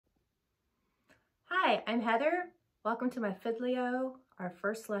Hi, I'm Heather. Welcome to my fiddleo. Our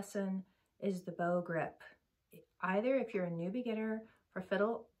first lesson is the bow grip. Either if you're a new beginner for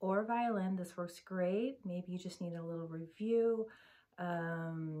fiddle or violin, this works great. Maybe you just need a little review.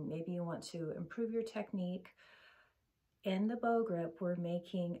 Maybe you want to improve your technique. In the bow grip, we're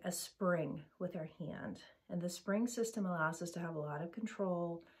making a spring with our hand. And the spring system allows us to have a lot of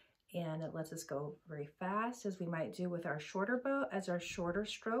control, and it lets us go very fast, as we might do with our shorter bow, as our shorter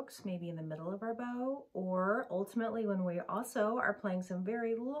strokes, maybe in the middle of our bow, or ultimately when we also are playing some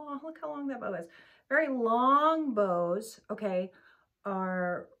very long, look how long that bow is, very long bows, okay,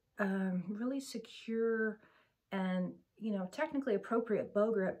 are really secure and, you know, technically appropriate bow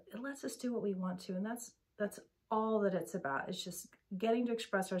grip. It lets us do what we want to, and that's all that it's about. It's just getting to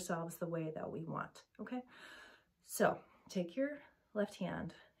express ourselves the way that we want, okay? So take your left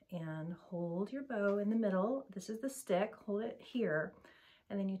hand and hold your bow in the middle. This is the stick, hold it here.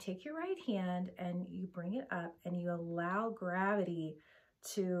 And then you take your right hand and you bring it up and you allow gravity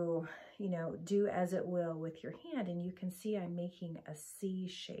to, you know, do as it will with your hand. And you can see I'm making a C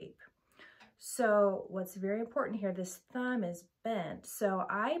shape. So what's very important here, this thumb is bent. So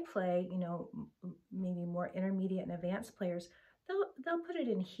I play, you know, maybe more intermediate and advanced players, they'll put it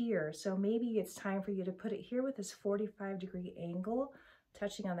in here. So maybe it's time for you to put it here with this 45-degree angle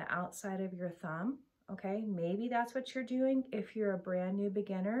touching on the outside of your thumb, okay? Maybe that's what you're doing. If you're a brand new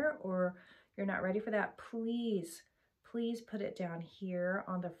beginner or you're not ready for that, please put it down here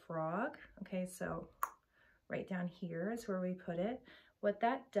on the frog, okay? So right down here is where we put it. What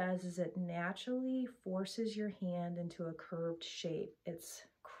that does is it naturally forces your hand into a curved shape. It's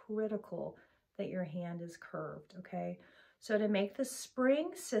critical that your hand is curved, okay? So to make the spring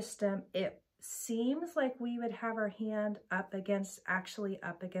system, it seems like we would have our hand up against, actually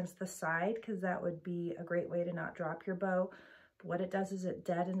up against the side, because that would be a great way to not drop your bow. But what it does is it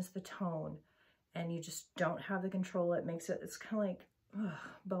deadens the tone and you just don't have the control. It makes it, it's kind of like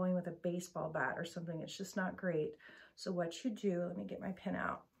bowing with a baseball bat or something. It's just not great. So what you do, let me get my pen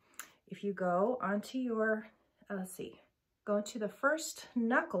out. If you go onto your, let's see, go into the first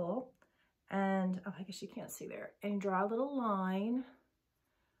knuckle and, oh, I guess you can't see there, and draw a little line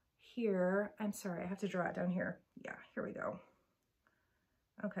here. I'm sorry, I have to draw it down here. Yeah, here we go.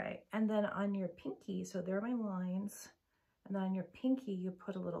 Okay, and then on your pinky, so there are my lines, and then on your pinky, you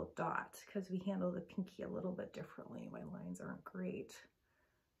put a little dot, because we handle the pinky a little bit differently. My lines aren't great.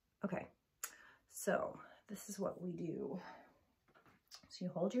 Okay, so this is what we do. So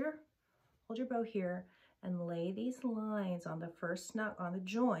you hold your bow here and lay these lines on the first nut on the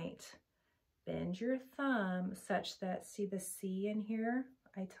joint. Bend your thumb such that, see the C in here?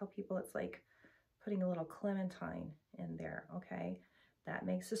 I tell people it's like putting a little clementine in there, okay? That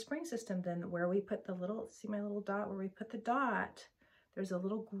makes the spring system. Then where we put the little, see my little dot, where we put the dot, there's a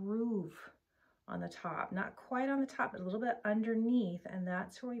little groove on the top. Not quite on the top, but a little bit underneath, and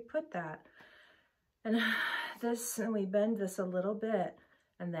that's where we put that. And this, and we bend this a little bit,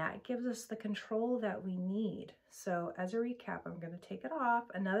 and that gives us the control that we need. So as a recap, I'm going to take it off.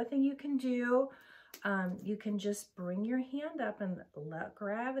 Another thing you can do, you can just bring your hand up and let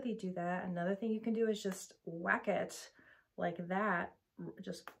gravity do that. Another thing you can do is just whack it like that,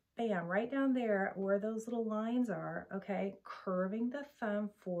 just bam, right down there where those little lines are, okay? Curving the thumb,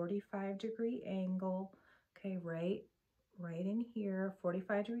 45-degree angle, okay, right in here,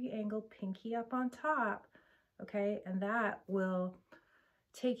 45-degree angle, pinky up on top, okay? And that will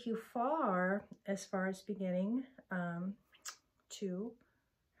take you far as beginning to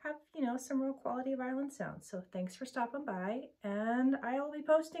have, you know, some real quality violin sounds. So thanks for stopping by, and I will be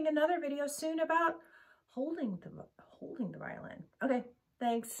posting another video soon about holding the violin. Okay,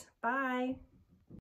 thanks. Bye.